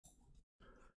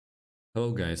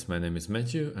Hello guys, my name is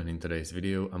Matthew, and in today's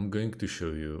video I'm going to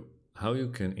show you how you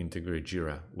can integrate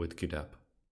Jira with GitHub.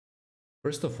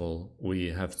 First of all,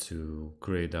 we have to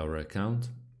create our account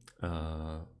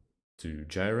to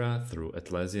Jira through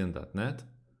Atlassian.net,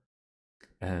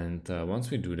 and once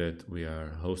we do that, we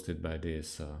are hosted by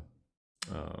this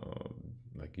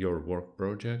like your work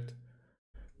project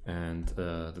and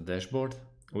the dashboard.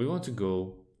 We want to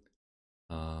go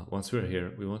once we're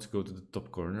here, we want to go to the top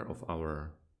corner of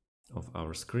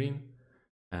our screen,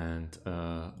 and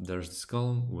there's this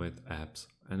column with apps,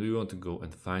 and we want to go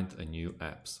and find a new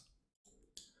apps.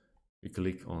 We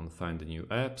click on find the new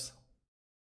apps,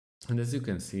 and as you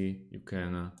can see, you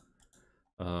can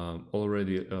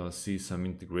already see some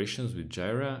integrations with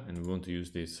Jira, and we want to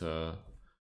use this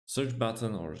search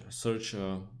button or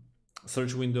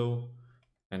search window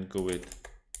and go with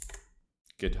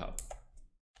GitHub.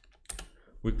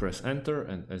 We press enter,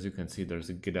 and as you can see,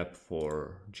 there's a GitHub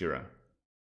for Jira.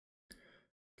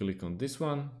 Click on this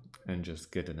one and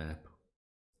just get an app.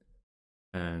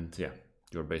 And yeah,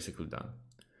 you're basically done.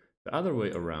 The other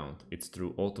way around, it's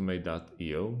through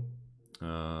Automate.io.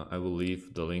 I will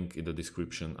leave the link in the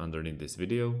description underneath this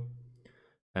video.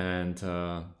 And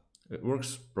it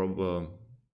works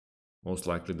most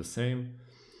likely the same.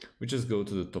 We just go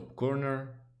to the top corner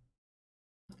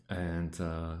and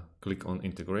click on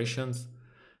integrations.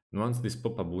 And once this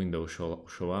pop-up window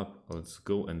show up, let's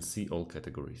go and see all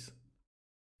categories.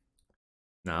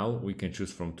 Now we can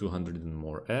choose from 200 and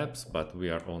more apps, but we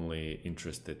are only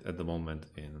interested at the moment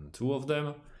in 2 of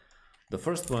them. The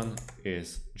first one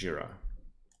is Jira.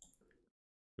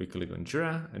 We click on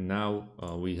Jira, and now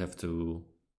we have to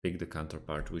pick the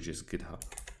counterpart, which is GitHub.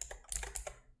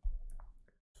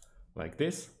 Like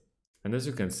this. And as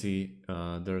you can see,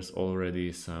 there's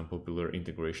already some popular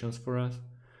integrations for us.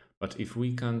 But if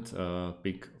we can't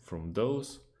pick from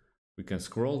those, we can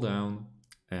scroll down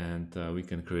and we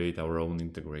can create our own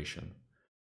integration.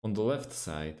 On the left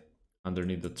side,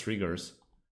 underneath the triggers,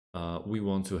 we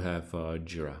want to have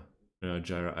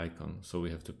Jira icon. So we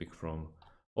have to pick from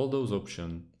all those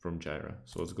options from Jira.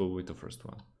 So let's go with the first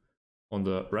one. On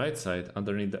the right side,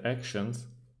 underneath the actions,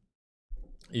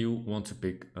 you want to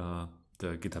pick the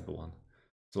GitHub one.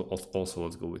 So also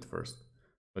let's go with first.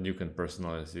 But you can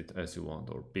personalize it as you want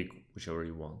or pick whichever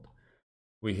you want.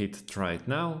 We hit try it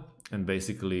now, and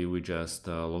basically we just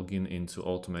log in into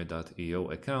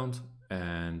Automate.io account,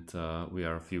 and we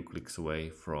are a few clicks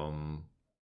away from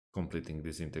completing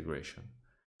this integration.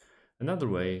 Another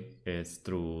way is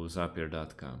through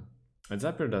Zapier.com. At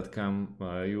Zapier.com,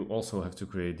 you also have to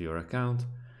create your account,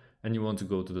 and you want to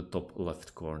go to the top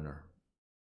left corner.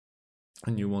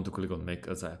 And you want to click on make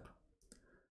a Zap.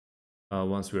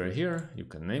 Once we are here, you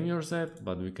can name your Zap,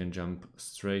 but we can jump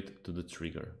straight to the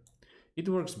trigger. It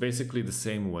works basically the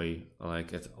same way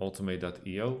like at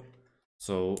Automate.io.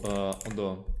 So on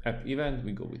the app event,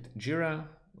 we go with Jira.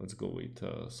 Let's go with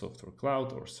software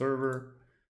cloud or server.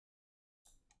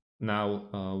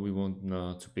 Now we want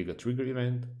to pick a trigger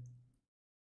event.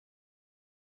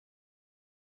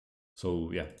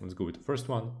 So yeah, let's go with the first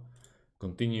one.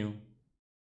 Continue.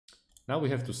 Now we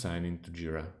have to sign into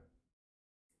Jira.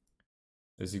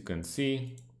 As you can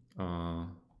see,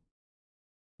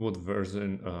 what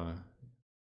version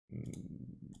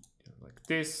like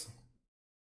this.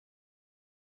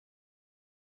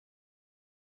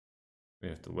 We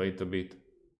have to wait a bit.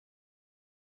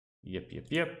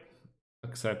 Yep.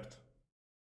 Accept.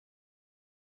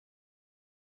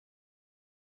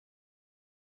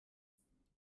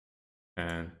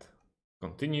 And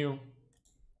continue.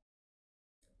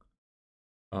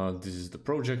 This is the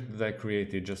project that I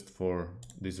created just for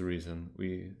this reason.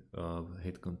 We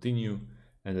hit continue,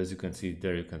 and as you can see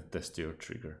there, you can test your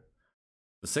trigger.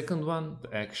 The second one,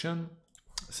 the action,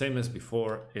 same as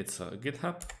before, it's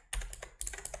GitHub.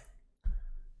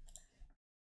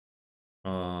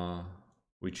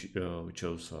 We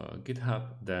chose GitHub,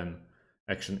 then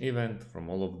action event from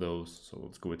all of those. So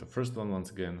let's go with the first one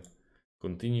once again,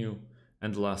 continue,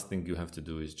 and the last thing you have to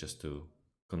do is just to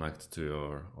connect to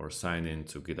your or sign in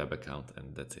to GitHub account,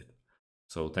 and that's it.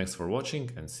 So thanks for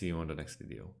watching, and see you on the next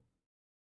video.